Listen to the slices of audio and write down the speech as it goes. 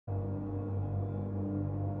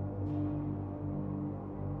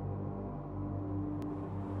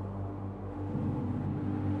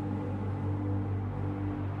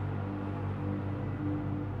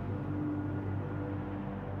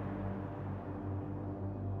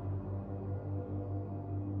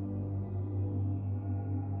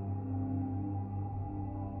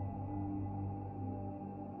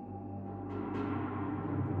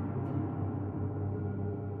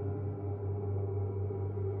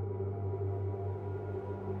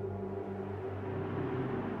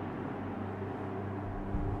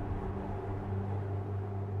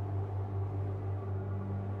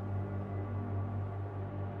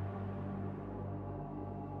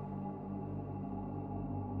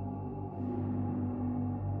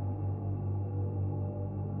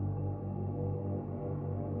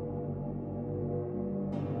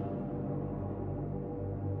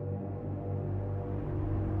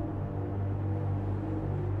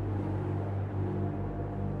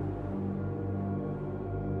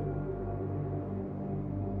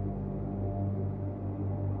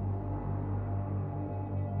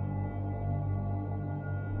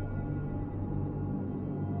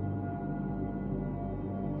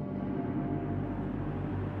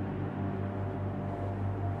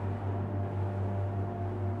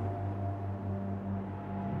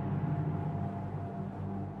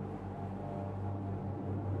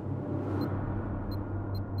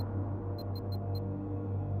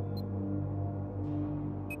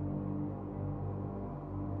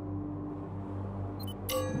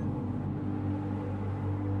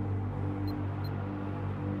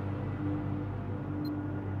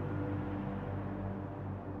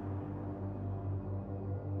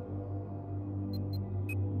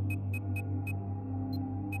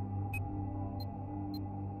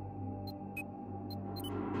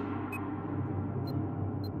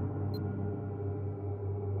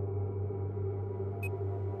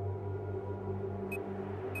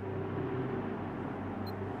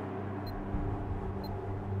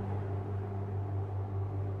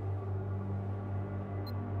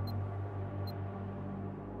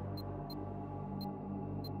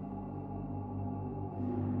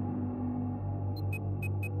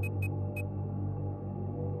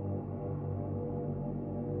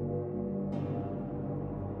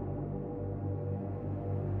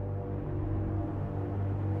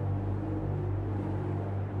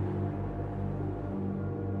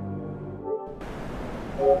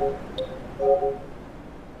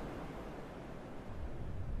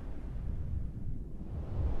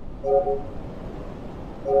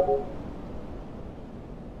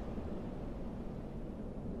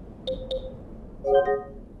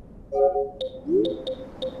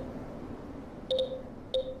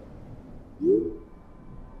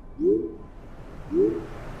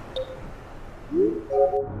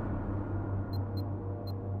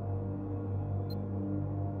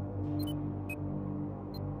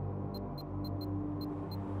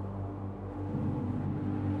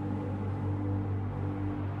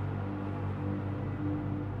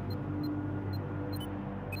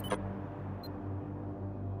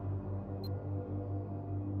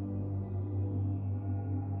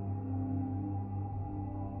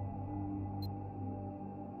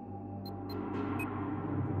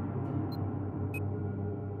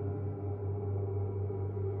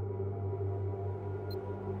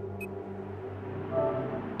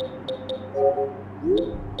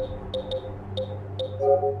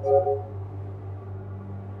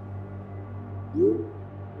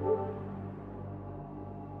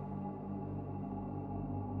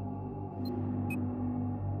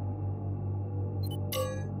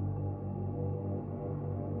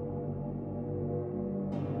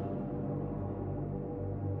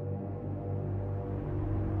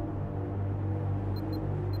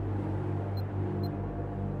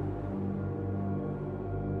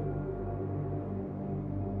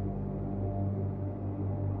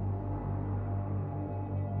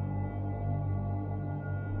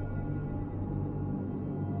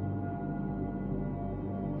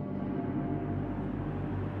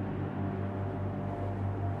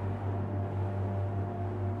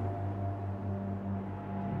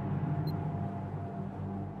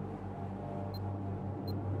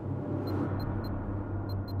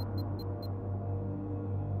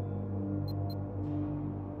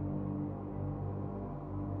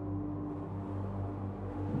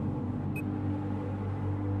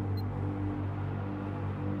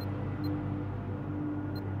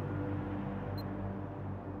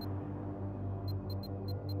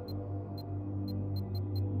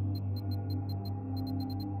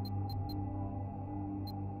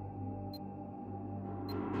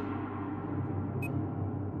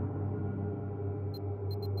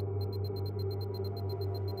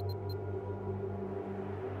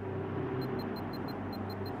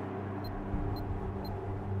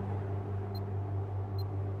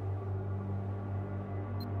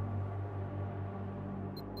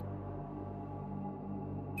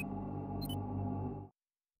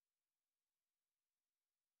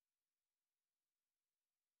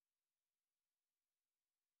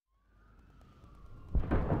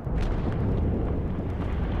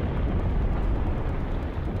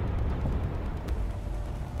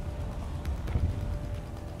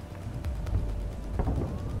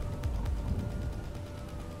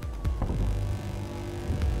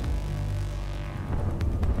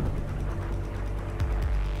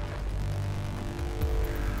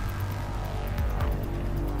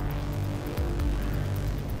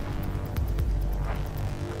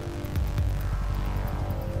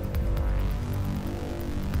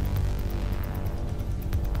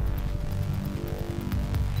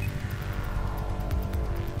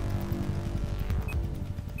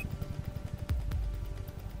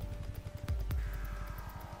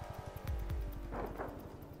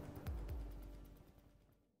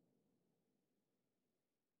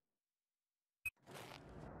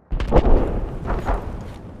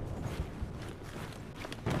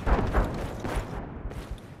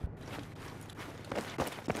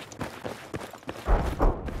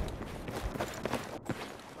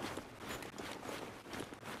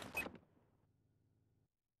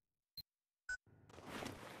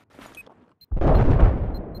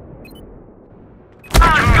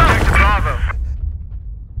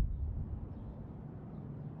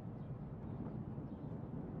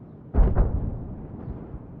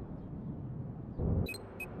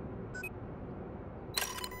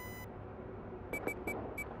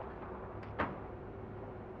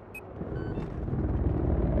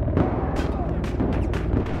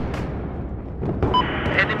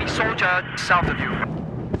soldier south of you.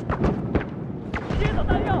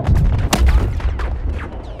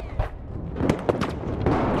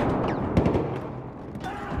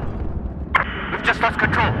 We've just lost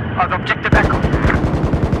control of Objective Echo.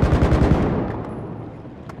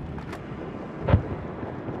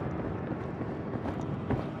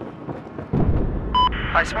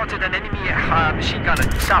 I spotted an enemy machine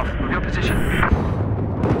gunner south of your position.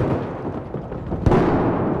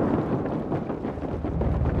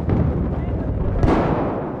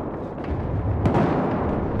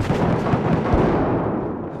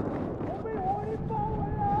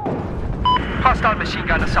 Hostile machine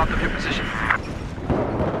gunner south of your position.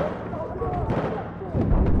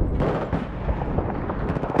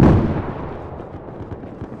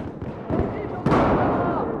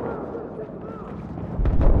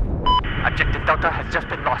 Objective Delta has just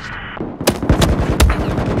been lost.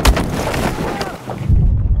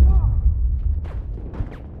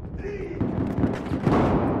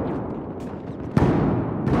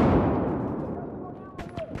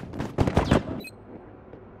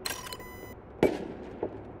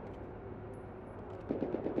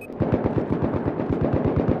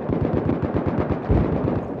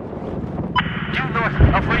 Due north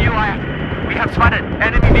of where you are, we have spotted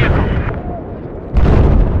enemy vehicle.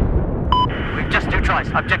 We've just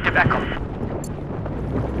neutralized Objective Echo.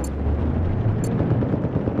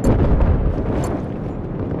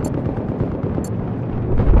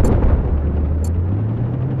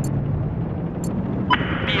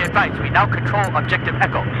 Be advised, we now control Objective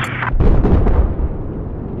Echo.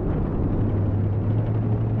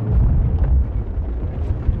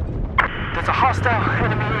 There's a hostile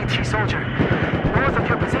enemy AT soldier north of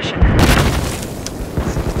your position.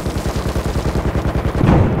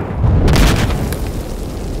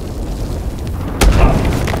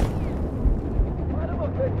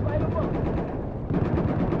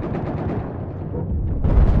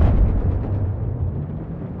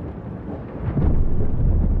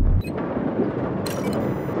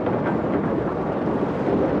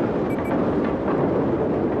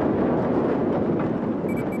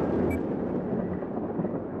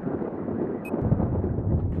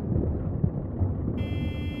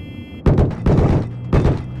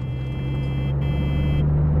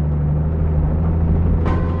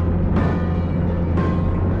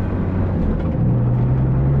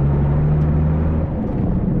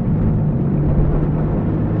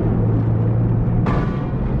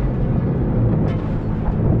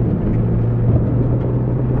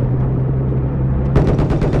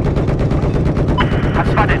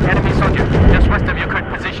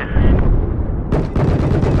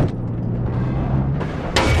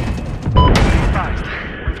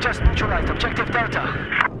 Objective Delta.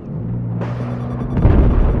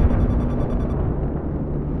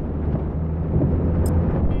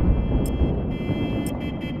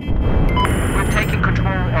 We've taken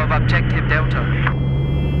control of Objective Delta.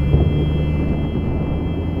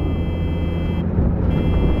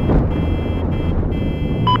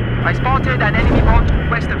 I spotted an enemy boat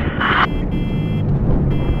west of you.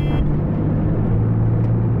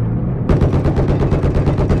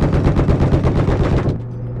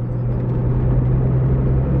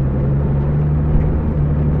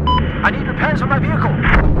 I need repairs on my vehicle.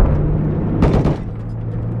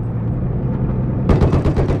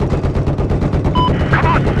 Come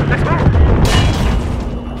on, let's go.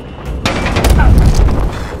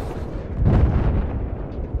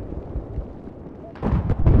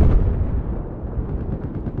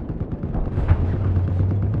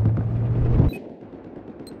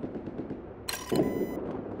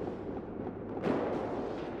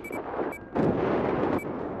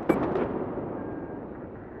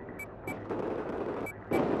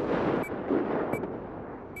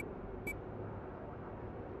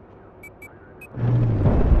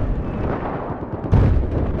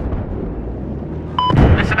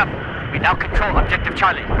 Listen up. We now control Objective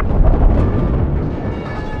Charlie.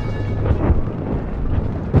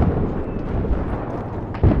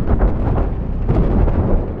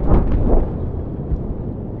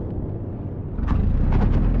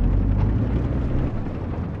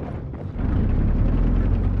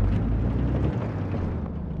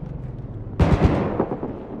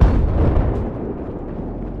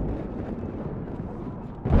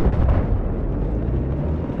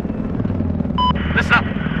 Listen up.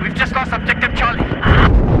 We've just lost Objective Charlie.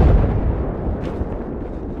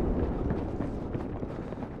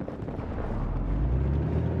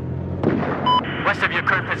 West of your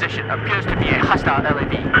current position appears to be a hostile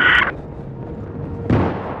LAV.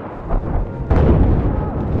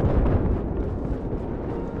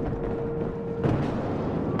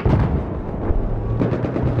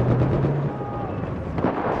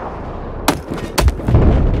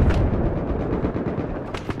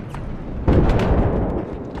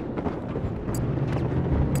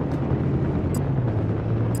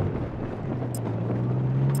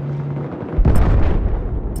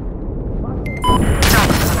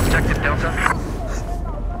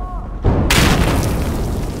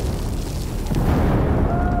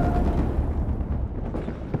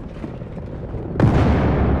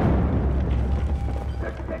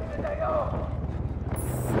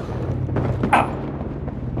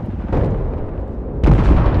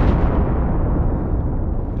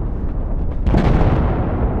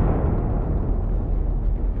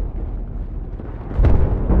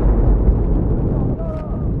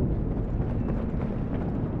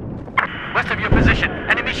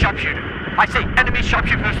 sharpshooter. I say enemy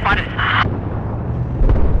sharpshooter spotted.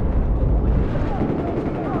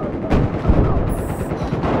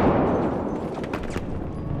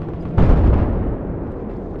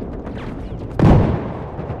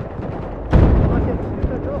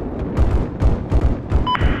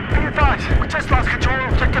 Be advised, we just lost control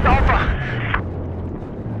of objective Alpha.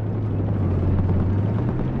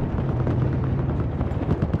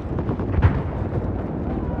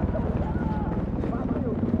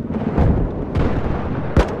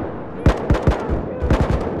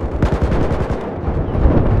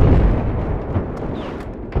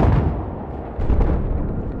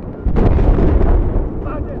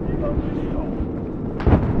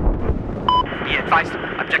 Be advised,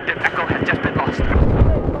 objective Echo has just been lost.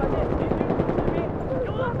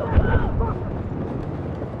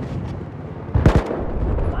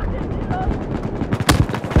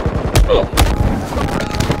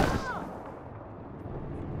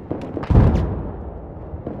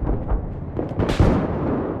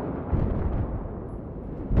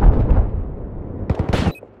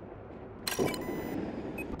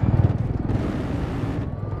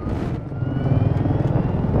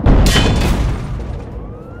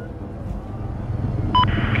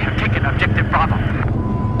 We have taken objective Bravo.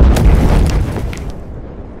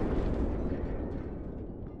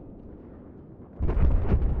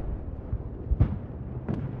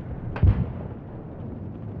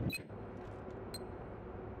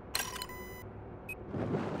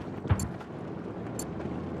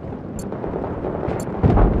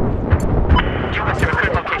 US, your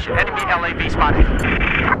current location. Enemy LAV spotted.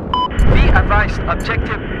 Be advised,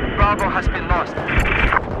 objective Bravo has been lost.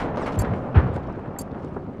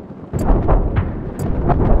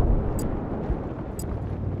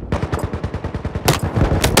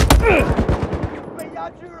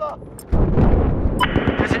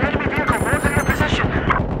 There's an enemy vehicle north of your position.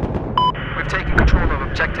 We've taken control of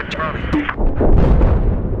objective Charlie.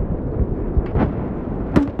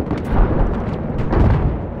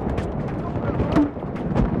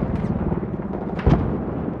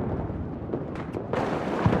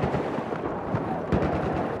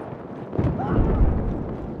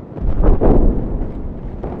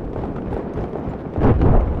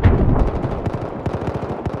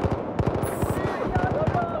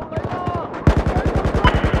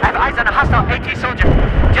 Eyes on a hostile AT soldier,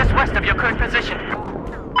 just west of your current position.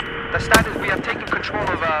 The status, we have taken control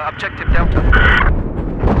of objective Delta.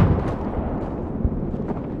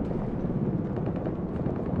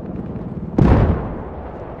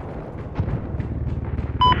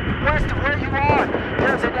 West of where you are,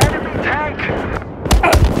 there's an enemy tank.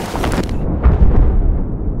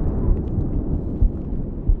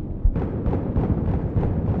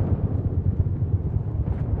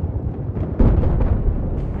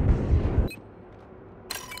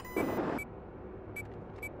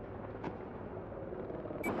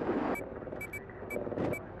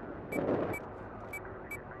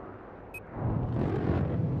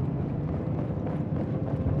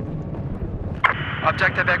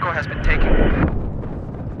 Objective Echo has been taken.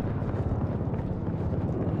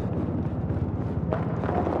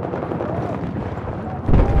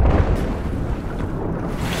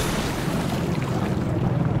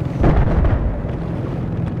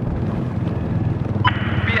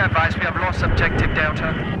 Be advised, we have lost objective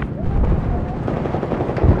Delta.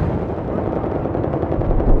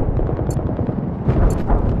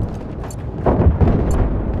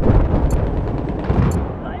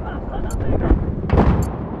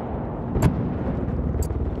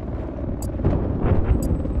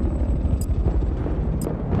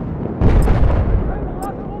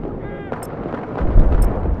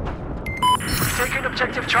 Taking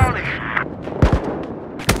objective Charlie.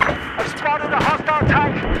 I've spotted a hostile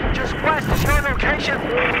tank just west of your location.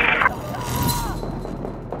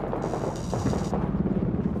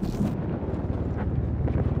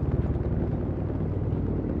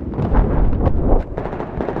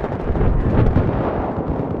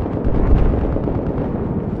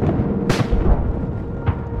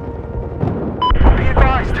 Be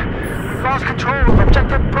advised, we've lost control of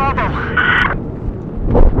objective Bravo.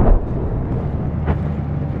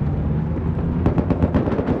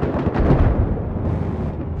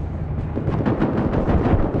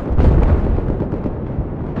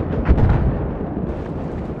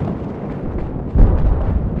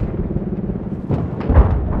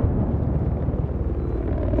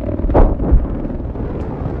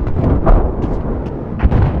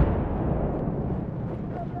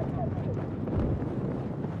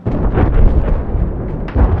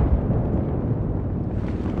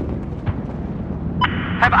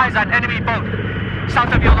 Have eyes on enemy boat,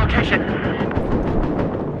 south of your location.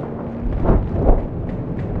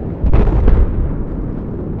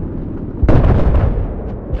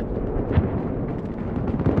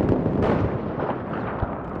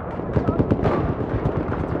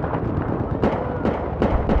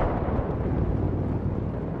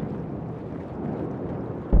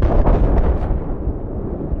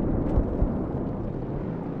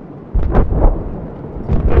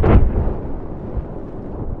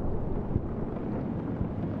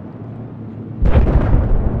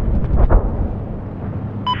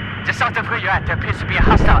 at, there appears to be a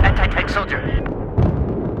hostile anti-tank soldier.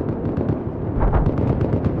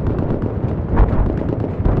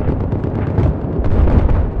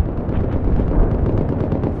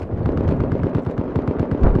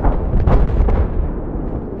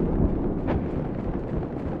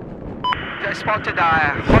 I spotted a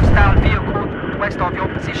hostile vehicle west of your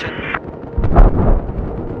position.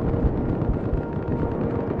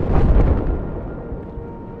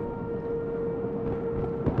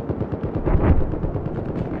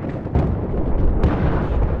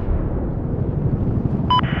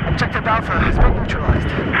 Objective Alpha has been neutralized.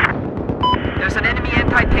 There's an enemy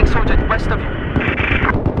anti-tank soldier west of you.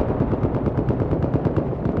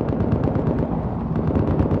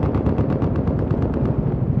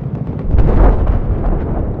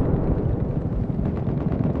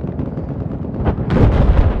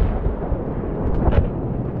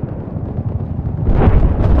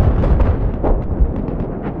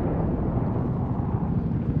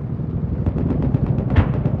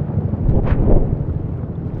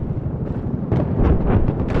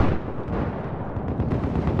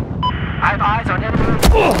 I have eyes on enemy.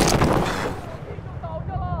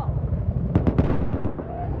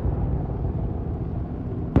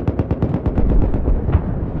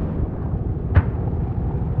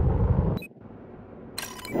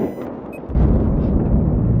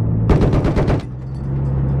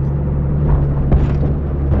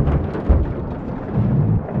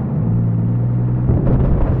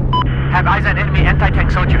 Have eyes on enemy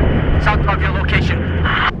anti-tank soldier south of your location.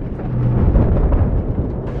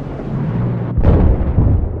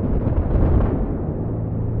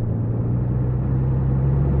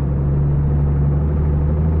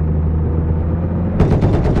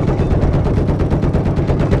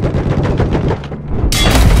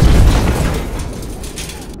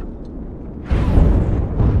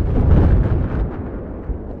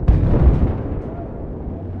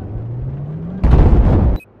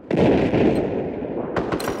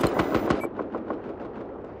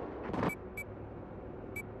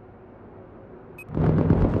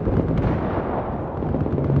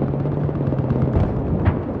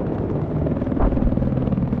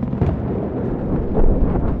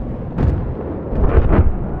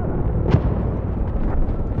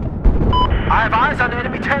 I have eyes on an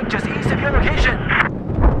enemy tank just east of your location.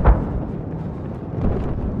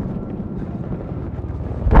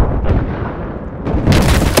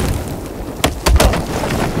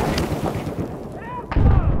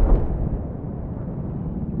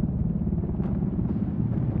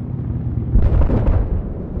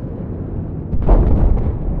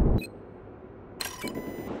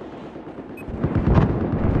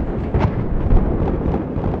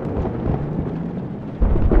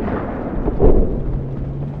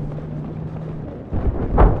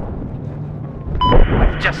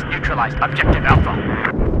 Just neutralized Objective Alpha.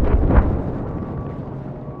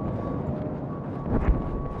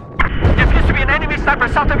 There appears to be an enemy sniper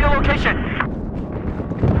south of your location.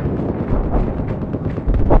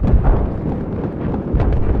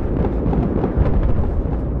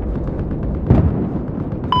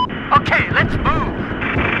 Okay, let's move.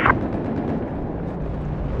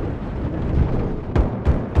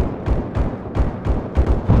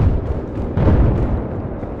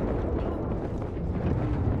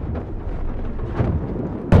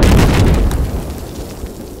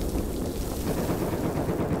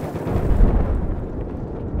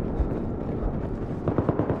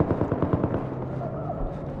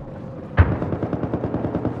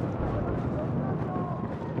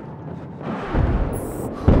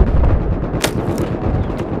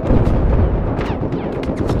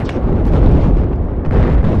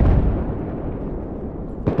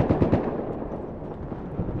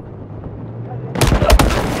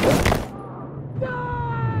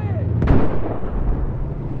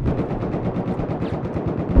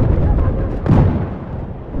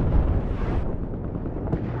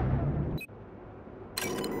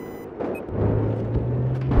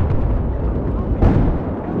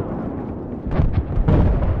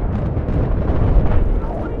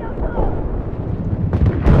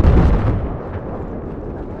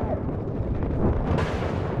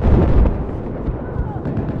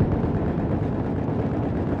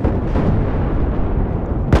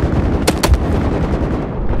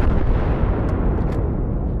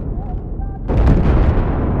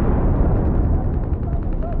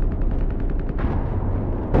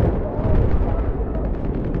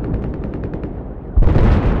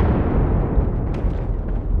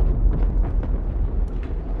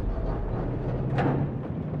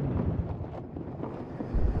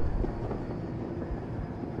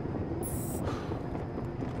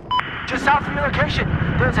 Just south from your location,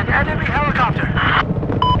 There's an enemy helicopter.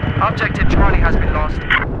 Objective Charlie has been lost.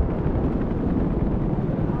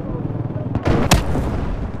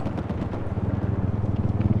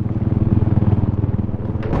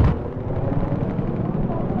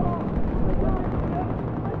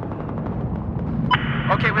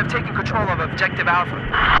 Okay, we've taken control of Objective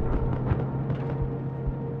Alpha.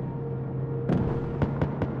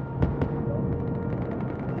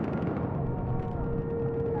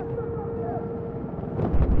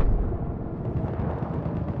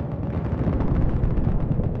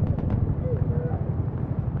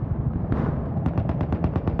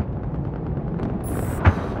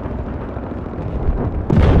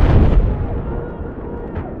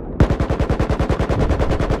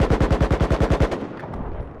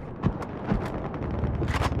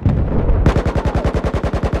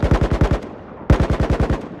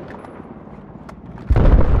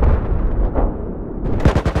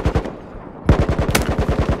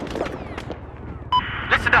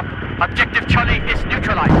 Listen up. Objective Charlie is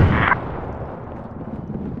neutralized.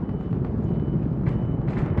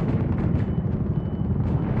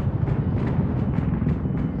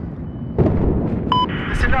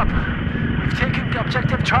 Listen up. We've taken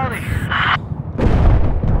Objective Charlie.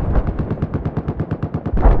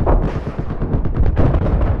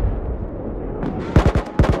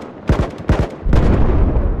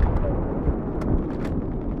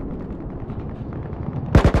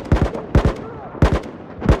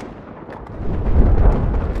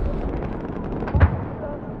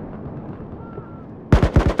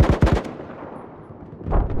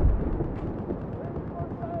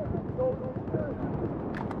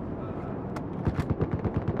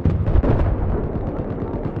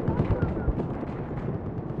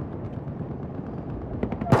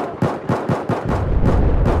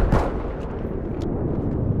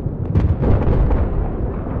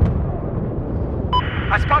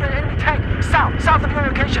 I spotted an enemy tank, south of your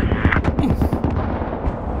location.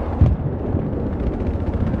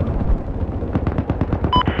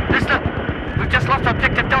 Listen, we've just lost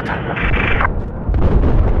Objective Delta.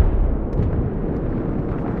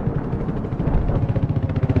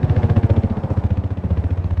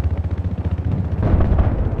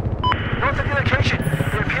 North of your location,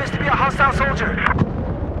 there appears to be a hostile soldier.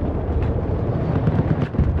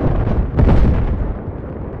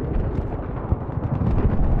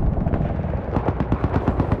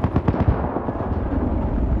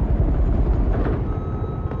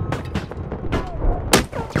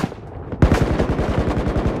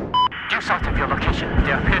 South of your location,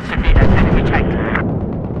 there appears to be an enemy tank.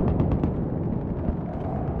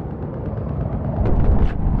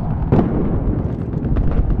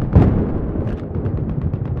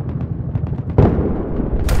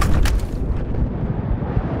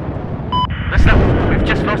 Listen up, we've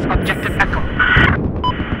just lost Objective Echo.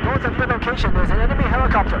 North of your location, there's an enemy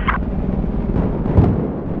helicopter.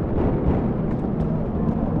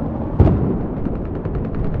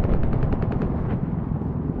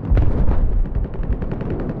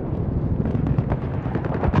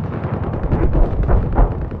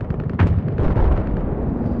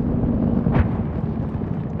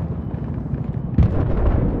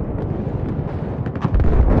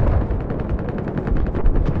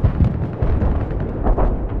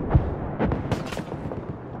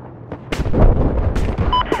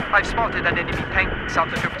 I've spotted an enemy tank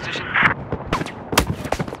south of your position.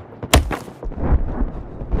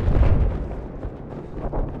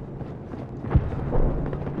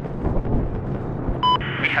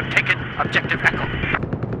 We have taken Objective Echo.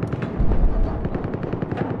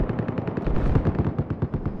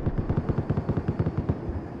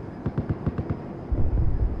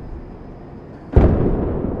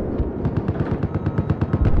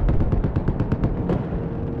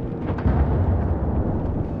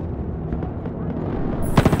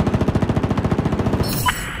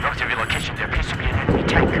 There appears to be an enemy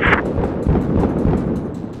tank.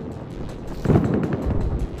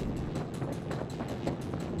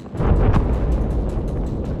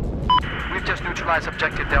 We've just neutralized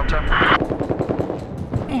Objective Delta.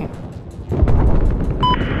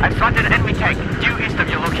 I've spotted an enemy tank due east of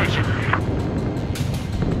your location.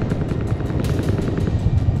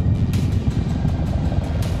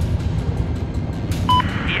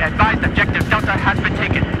 Be advised, Objective Delta has been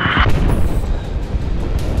taken.